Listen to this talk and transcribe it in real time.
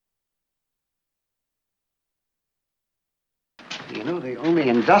You know, the only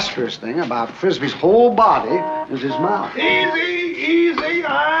industrious thing about Frisbee's whole body is his mouth. Easy,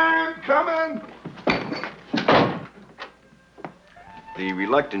 I'm coming. The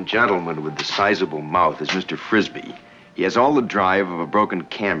reluctant gentleman with the sizable mouth is Mr. Frisbee. He has all the drive of a broken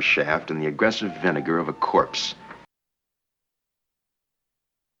camshaft and the aggressive vinegar of a corpse.